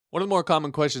One of the more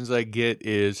common questions I get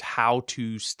is how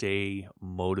to stay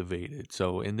motivated.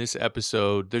 So in this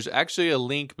episode, there's actually a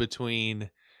link between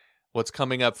what's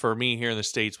coming up for me here in the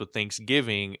States with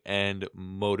Thanksgiving and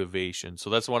motivation. So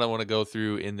that's what I want to go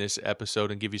through in this episode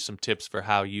and give you some tips for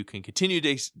how you can continue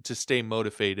to stay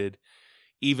motivated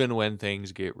even when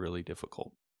things get really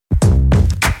difficult.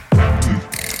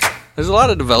 There's a lot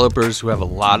of developers who have a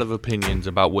lot of opinions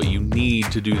about what you need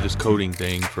to do this coding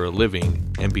thing for a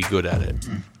living and be good at it.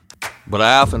 But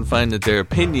I often find that their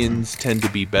opinions tend to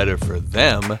be better for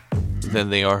them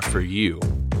than they are for you.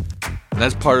 And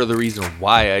that's part of the reason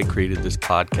why I created this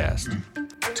podcast.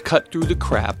 To cut through the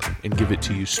crap and give it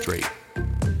to you straight.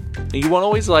 And you won't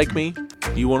always like me,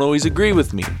 you won't always agree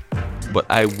with me, but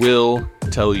I will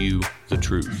tell you the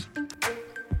truth.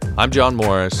 I'm John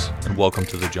Morris, and welcome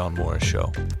to The John Morris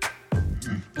Show.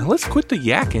 Now let's quit the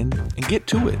yakking and get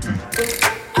to it.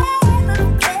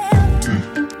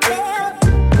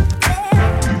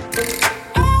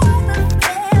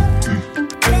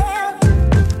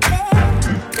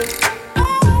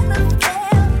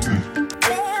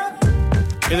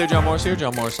 Hey there, John Morris here,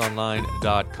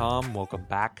 johnmorrisonline.com. Welcome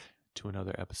back to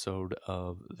another episode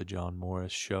of The John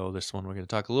Morris Show. This one we're going to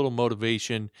talk a little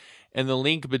motivation and the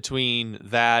link between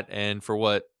that and for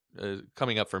what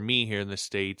coming up for me here in the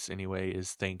States anyway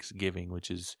is Thanksgiving,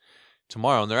 which is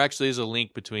tomorrow. And there actually is a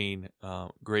link between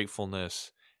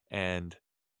gratefulness and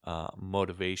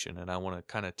motivation. And I want to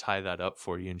kind of tie that up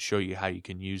for you and show you how you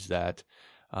can use that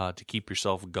to keep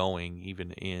yourself going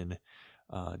even in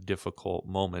difficult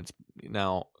moments.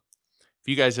 Now, if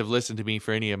you guys have listened to me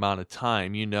for any amount of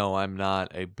time, you know I'm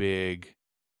not the big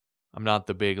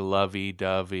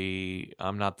lovey-dovey.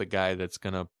 I'm not the guy that's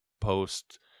going to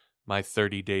post my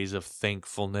 30 days of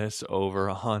thankfulness over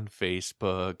on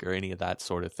Facebook or any of that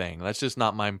sort of thing. That's just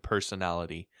not my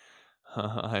personality.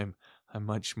 I'm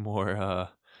much more,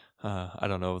 I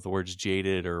don't know if the word's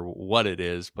jaded or what it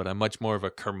is, but I'm much more of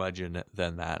a curmudgeon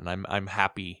than that. And I'm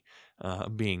happy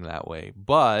being that way.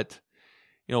 But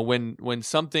you know, when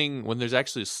there's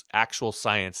actually actual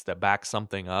science that backs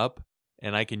something up,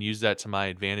 and I can use that to my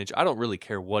advantage, I don't really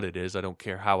care what it is. I don't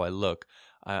care how I look.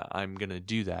 I'm gonna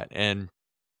do that. And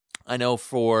I know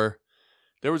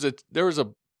there was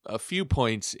a few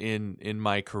points in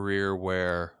my career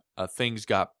where things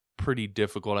got pretty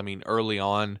difficult. I mean, early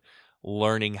on,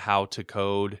 learning how to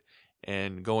code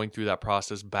and going through that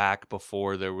process back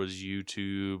before there was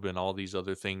YouTube and all these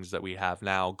other things that we have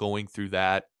now, going through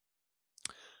that.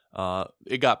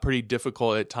 It got pretty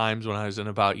difficult at times when I was in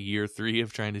about year 3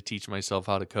 of trying to teach myself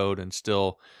how to code and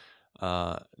still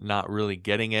not really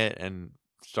getting it and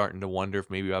starting to wonder if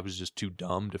maybe I was just too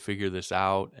dumb to figure this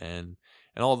out and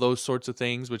all those sorts of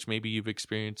things, which maybe you've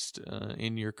experienced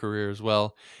in your career as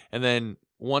well. And then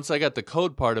once I got the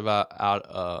code part of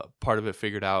it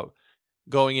figured out,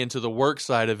 going into the work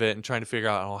side of it and trying to figure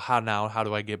out how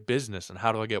do I get business and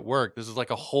how do I get work? This is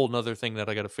like a whole nother thing that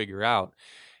I got to figure out.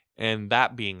 And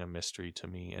that being a mystery to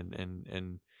me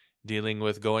and dealing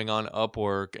with going on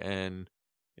Upwork and,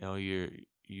 you know, you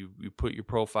put your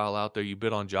profile out there, you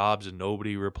bid on jobs and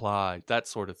nobody replied, that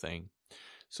sort of thing.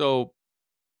 So,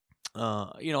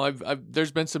 you know,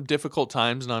 there's been some difficult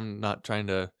times, and I'm not trying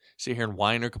to sit here and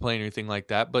whine or complain or anything like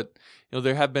that, but, you know,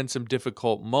 there have been some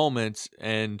difficult moments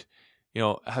and, you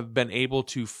know, have been able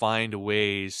to find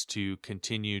ways to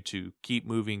continue to keep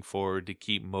moving forward, to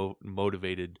keep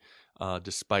motivated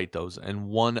despite those. And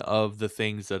one of the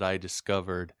things that I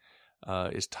discovered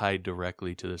is tied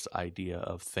directly to this idea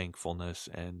of thankfulness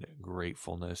and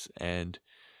gratefulness, and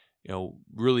you know,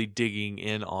 really digging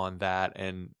in on that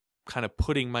and kind of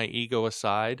putting my ego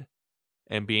aside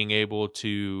and being able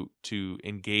to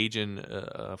engage in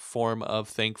a form of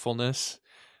thankfulness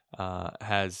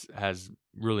has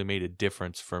really made a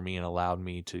difference for me and allowed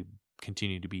me to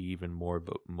continue to be even more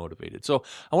motivated. So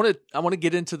I want to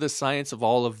get into the science of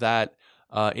all of that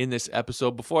in this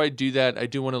episode. Before I do that, I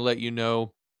do want to let you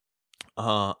know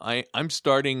I'm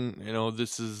starting, you know,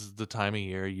 this is the time of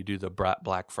year you do the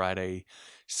Black Friday,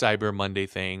 Cyber Monday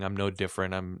thing. I'm no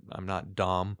different. I'm not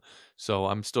dumb. So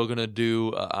I'm still going to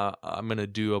do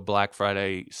a Black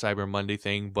Friday, Cyber Monday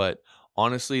thing, but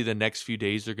honestly, the next few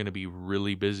days are going to be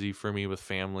really busy for me with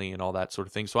family and all that sort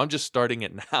of thing. So I'm just starting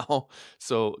it now.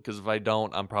 So, because if I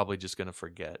don't, I'm probably just going to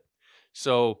forget.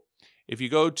 So if you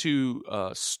go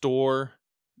to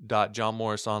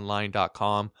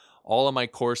store.johnmorrisonline.com, all of my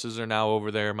courses are now over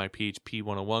there. My PHP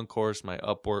 101 course, my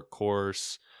Upwork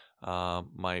course,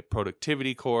 my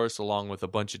productivity course, along with a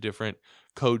bunch of different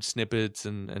code snippets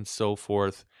and so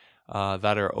forth.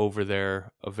 That are over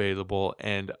there available.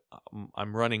 And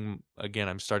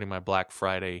I'm starting my Black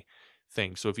Friday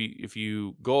thing. So if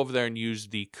you go over there and use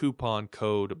the coupon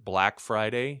code Black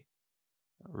Friday,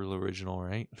 real original,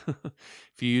 right?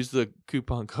 If you use the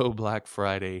coupon code Black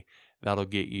Friday, that'll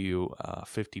get you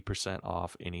 50%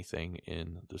 off anything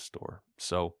in the store.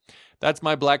 So that's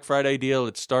my Black Friday deal.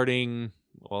 It's starting,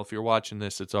 well, if you're watching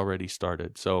this, it's already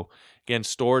started. So again,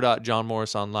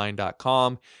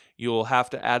 store.johnmorrisonline.com. You'll have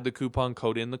to add the coupon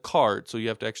code in the cart. So you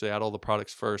have to actually add all the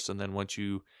products first. And then once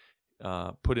you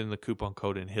put in the coupon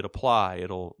code and hit apply,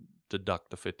 it'll deduct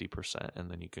the 50%.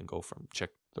 And then you can go check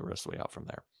the rest of the way out from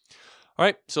there. All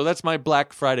right. So that's my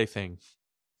Black Friday thing.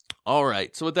 All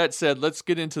right. So with that said, let's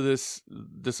get into this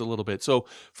a little bit. So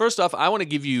first off, I want to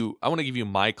give you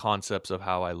my concepts of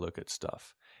how I look at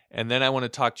stuff. And then I want to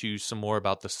talk to you some more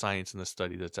about the science and the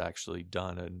study that's actually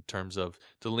done in terms of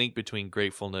the link between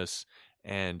gratefulness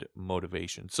and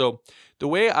motivation. So the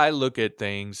way I look at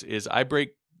things is I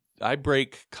break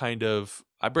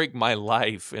my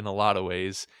life in a lot of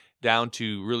ways down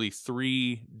to really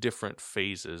three different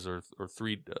phases or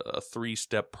a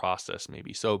three-step process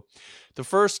maybe. So the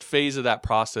first phase of that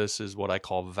process is what I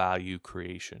call value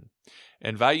creation.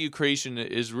 And value creation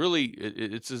is really,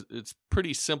 it's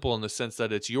pretty simple in the sense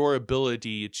that it's your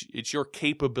ability, it's your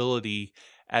capability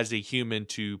as a human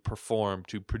to perform,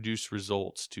 to produce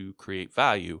results, to create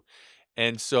value.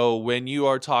 And so when you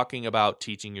are talking about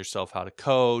teaching yourself how to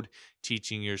code,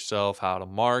 teaching yourself how to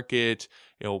market,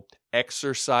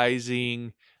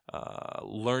 exercising,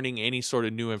 learning any sort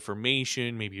of new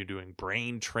information, maybe you're doing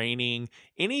brain training,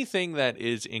 anything that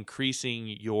is increasing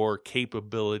your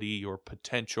capability, your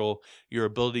potential, your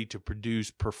ability to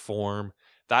produce, perform,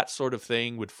 that sort of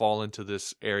thing would fall into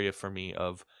this area for me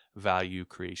of value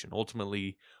creation.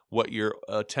 Ultimately, what you're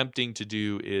attempting to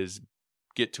do is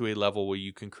get to a level where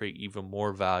you can create even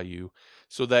more value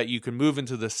so that you can move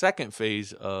into the second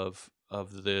phase of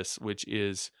this, which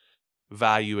is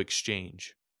value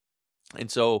exchange. And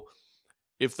so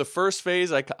if the first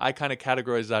phase, I kind of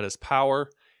categorize that as power.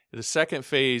 The second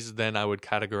phase, then I would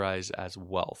categorize as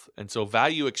wealth. And so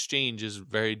value exchange is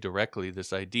very directly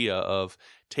this idea of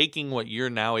taking what you're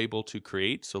now able to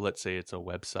create. So let's say it's a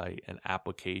website, an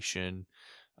application,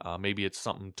 maybe it's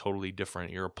something totally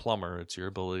different. You're a plumber. It's your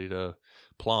ability to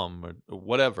plumb or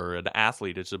whatever. An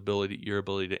athlete, it's your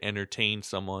ability to entertain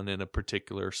someone in a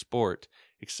particular sport,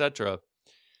 etc.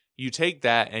 You take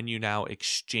that and you now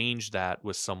exchange that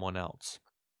with someone else.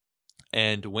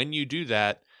 And when you do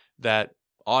that, that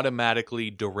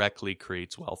automatically directly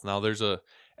creates wealth. Now, there's a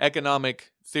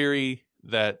economic theory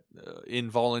that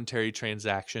involuntary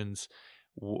transactions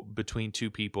between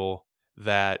two people,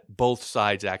 that both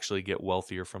sides actually get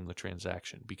wealthier from the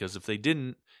transaction, because if they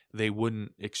didn't, they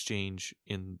wouldn't engage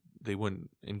in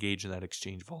that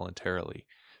exchange voluntarily.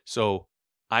 So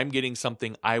I'm getting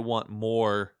something I want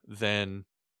more than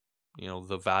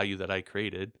the value that I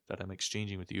created, that I'm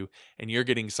exchanging with you, and you're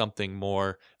getting something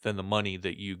more than the money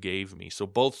that you gave me. So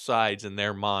both sides in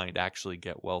their mind actually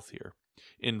get wealthier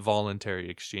in voluntary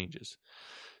exchanges.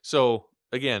 So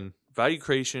again, value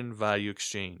creation, value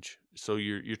exchange. So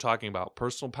you're talking about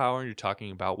personal power and you're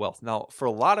talking about wealth. Now, for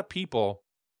a lot of people,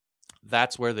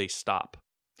 that's where they stop.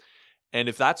 And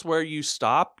if that's where you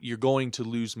stop, you're going to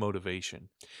lose motivation.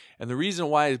 And the reason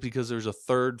why is because there's a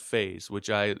third phase, which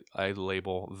I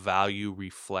label value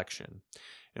reflection.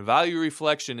 And value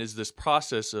reflection is this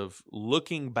process of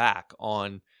looking back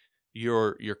on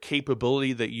your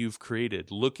capability that you've created,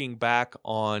 looking back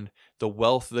on the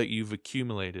wealth that you've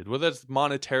accumulated, whether it's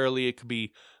monetarily, it could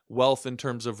be wealth in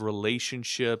terms of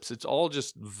relationships. It's all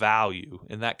just value,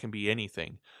 and that can be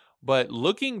anything. But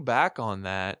looking back on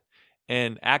that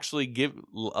and actually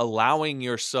allowing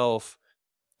yourself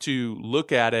to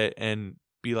look at it and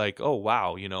be like, oh,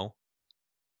 wow,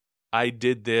 I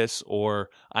did this, or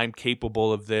I'm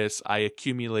capable of this, I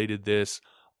accumulated this,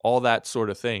 all that sort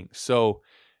of thing. So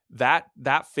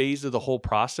that phase of the whole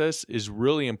process is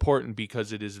really important,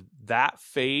 because it is that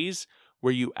phase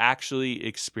where you actually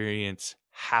experience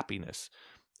happiness.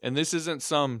 And this isn't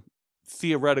some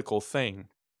theoretical thing.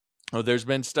 There's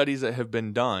been studies that have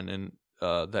been done and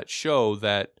that show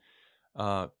that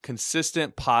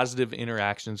consistent positive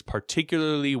interactions,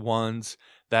 particularly ones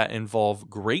that involve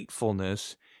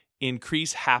gratefulness,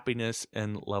 increase happiness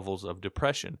and levels of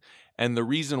depression. And the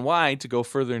reason why, to go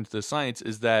further into the science,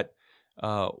 is that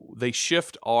they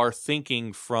shift our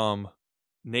thinking from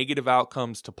negative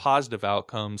outcomes to positive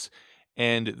outcomes,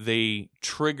 and they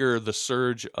trigger the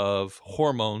surge of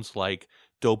hormones like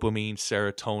dopamine,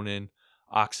 serotonin,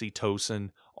 oxytocin,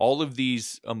 all of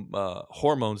these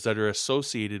hormones that are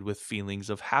associated with feelings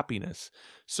of happiness.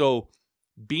 So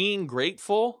being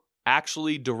grateful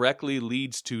actually directly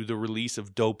leads to the release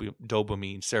of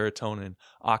dopamine, serotonin,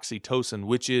 oxytocin,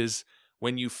 which is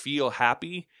when you feel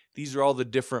happy. These are all the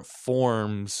different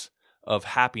forms of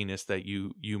happiness that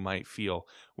you might feel.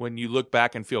 When you look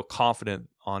back and feel confident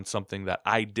on something, that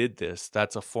I did this,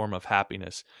 that's a form of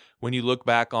happiness. When you look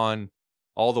back on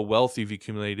all the wealth you've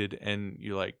accumulated and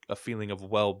you're like a feeling of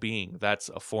well-being, that's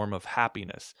a form of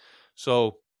happiness.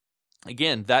 So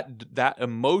again, that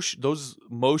emotion, those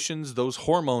emotions, those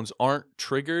hormones aren't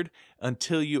triggered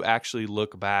until you actually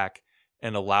look back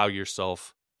and allow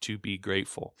yourself to be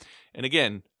grateful. And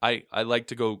again, I like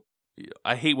to go,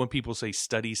 I hate when people say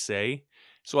studies say.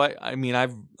 So I mean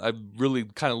I've really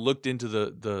kind of looked into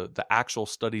the actual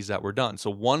studies that were done. So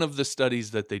one of the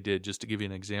studies that they did, just to give you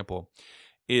an example,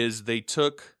 is they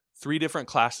took 3 different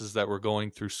classes that were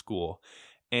going through school,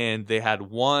 and they had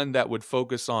one that would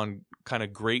focus on kind of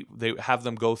they have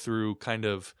them go through kind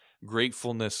of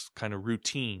gratefulness kind of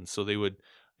routine. So they would,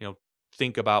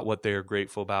 think about what they're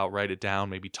grateful about, write it down,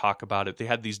 maybe talk about it. They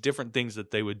had these different things that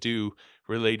they would do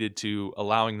related to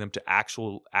allowing them to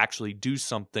actually do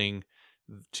something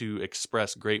to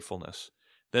express gratefulness.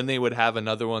 Then they would have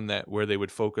another one where they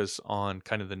would focus on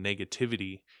kind of the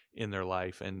negativity in their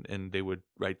life, and they would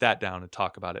write that down and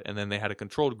talk about it. And then they had a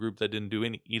controlled group that didn't do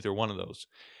either one of those.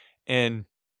 And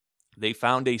they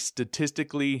found a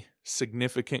statistically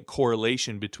significant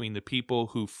correlation between the people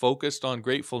who focused on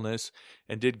gratefulness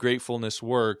and did gratefulness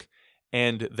work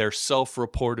and their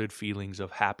self-reported feelings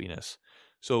of happiness.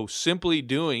 So simply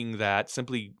doing that,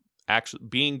 simply actually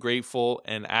being grateful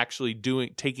and actually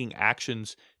taking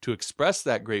actions to express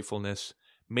that gratefulness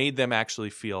made them actually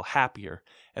feel happier.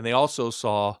 And they also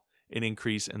saw an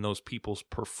increase in those people's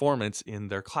performance in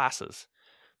their classes.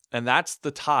 And that's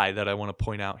the tie that I want to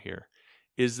point out here,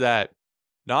 is that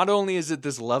not only is it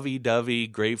this lovey-dovey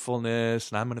gratefulness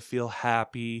and I'm going to feel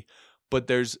happy, but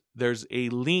there's a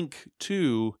link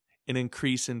to an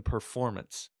increase in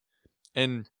performance.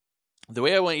 And the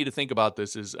way I want you to think about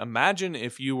this is, imagine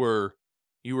if you were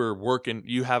working,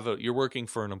 you're working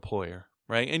for an employer,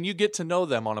 right? And you get to know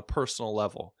them on a personal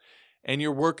level. And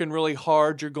you're working really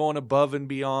hard, you're going above and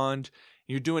beyond,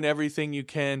 you're doing everything you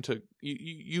can to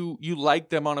you like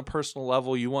them on a personal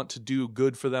level, you want to do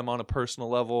good for them on a personal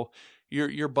level.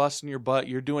 You're busting your butt,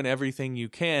 you're doing everything you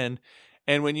can.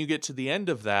 And when you get to the end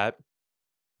of that,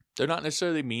 they're not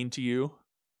necessarily mean to you.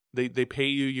 They pay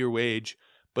you your wage,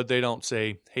 but they don't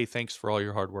say, "Hey, thanks for all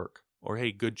your hard work," or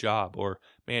 "Hey, good job," or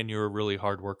 "Man, you're a really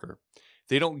hard worker."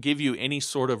 They don't give you any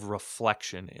sort of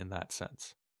reflection in that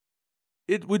sense.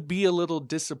 It would be a little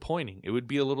disappointing. It would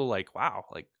be a little like, wow,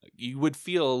 like you would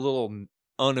feel a little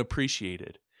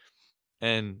unappreciated.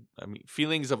 And I mean,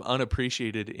 feelings of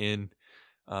unappreciated in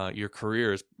your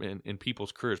careers, in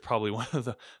people's careers, probably one of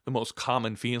the most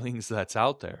common feelings that's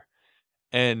out there.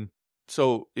 And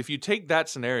so if you take that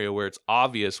scenario where it's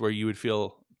obvious where you would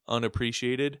feel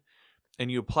unappreciated,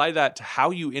 and you apply that to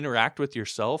how you interact with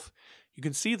yourself, you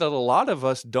can see that a lot of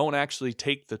us don't actually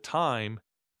take the time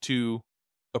to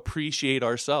appreciate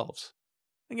ourselves.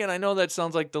 Again, I know that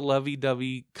sounds like the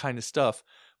lovey-dovey kind of stuff,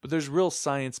 but there's real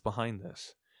science behind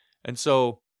this. And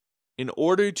so in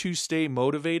order to stay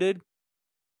motivated,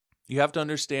 you have to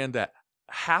understand that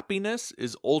happiness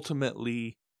is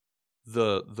ultimately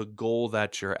the goal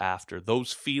that you're after.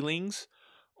 Those feelings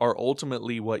are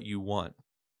ultimately what you want.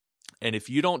 And if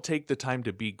you don't take the time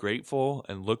to be grateful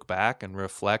and look back and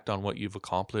reflect on what you've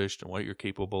accomplished and what you're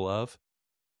capable of,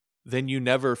 then you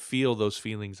never feel those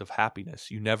feelings of happiness.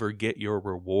 You never get your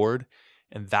reward.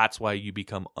 And that's why you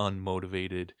become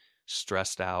unmotivated,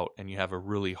 stressed out, and you have a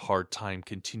really hard time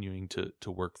continuing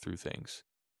to work through things.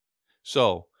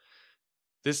 So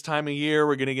this time of year,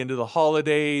 we're going to get into the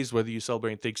holidays, whether you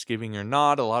celebrate Thanksgiving or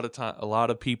not. A lot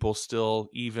of people still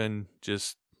even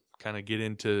just kind of get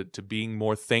into being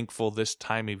more thankful this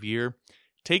time of year.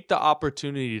 Take the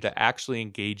opportunity to actually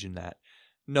engage in that.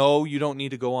 No, you don't need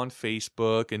to go on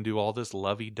Facebook and do all this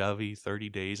lovey-dovey 30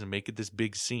 days and make it this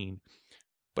big scene.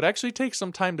 But actually take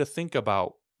some time to think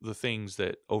about the things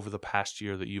that over the past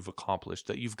year that you've accomplished,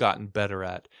 that you've gotten better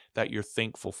at, that you're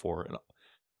thankful for. And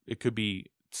it could be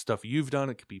stuff you've done,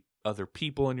 it could be other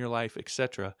people in your life,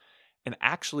 etc. And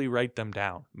actually write them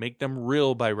down. Make them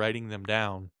real by writing them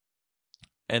down.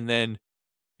 And then,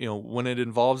 when it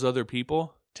involves other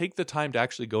people, take the time to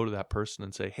actually go to that person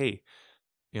and say, "Hey,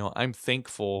 I'm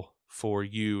thankful for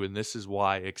you and this is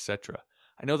why," etc.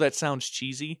 I know that sounds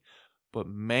cheesy, but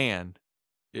man,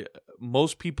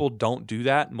 most people don't do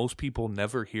that. Most people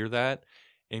never hear that.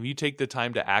 And if you take the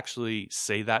time to actually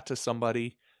say that to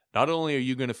somebody, not only are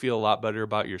you going to feel a lot better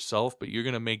about yourself, but you're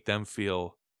going to make them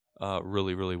feel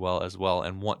really, really well as well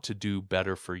and want to do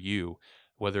better for you,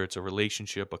 whether it's a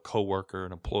relationship, a coworker,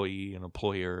 an employee, an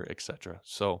employer, etc.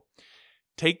 So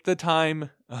take the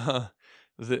time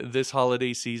this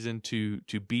holiday season to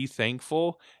be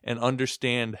thankful and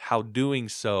understand how doing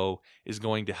so is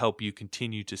going to help you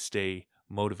continue to stay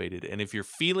motivated. And if you're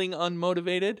feeling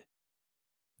unmotivated,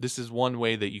 this is one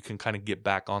way that you can kind of get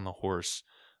back on the horse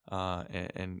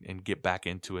and get back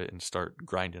into it and start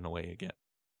grinding away again.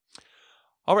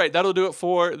 All right, that'll do it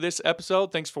for this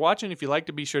episode. Thanks for watching. If you liked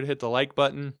it, be sure to hit the like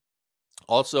button.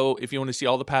 Also, if you want to see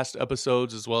all the past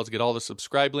episodes as well as get all the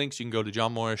subscribe links, you can go to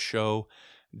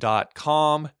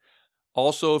johnmorrisshow.com.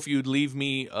 Also, if you'd leave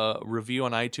me a review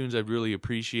on iTunes, I'd really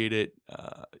appreciate it.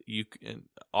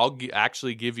 I'll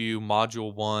actually give you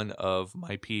Module 1 of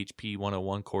my PHP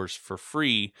 101 course for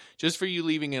free, just for you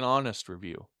leaving an honest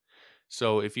review.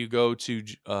 So if you go to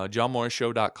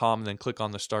johnmorrisshow.com and then click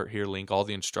on the Start Here link, all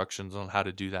the instructions on how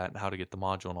to do that and how to get the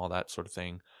module and all that sort of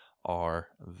thing are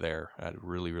there. I'd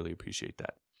really, really appreciate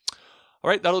that. All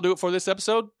right, that'll do it for this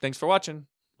episode. Thanks for watching.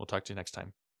 We'll talk to you next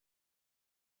time.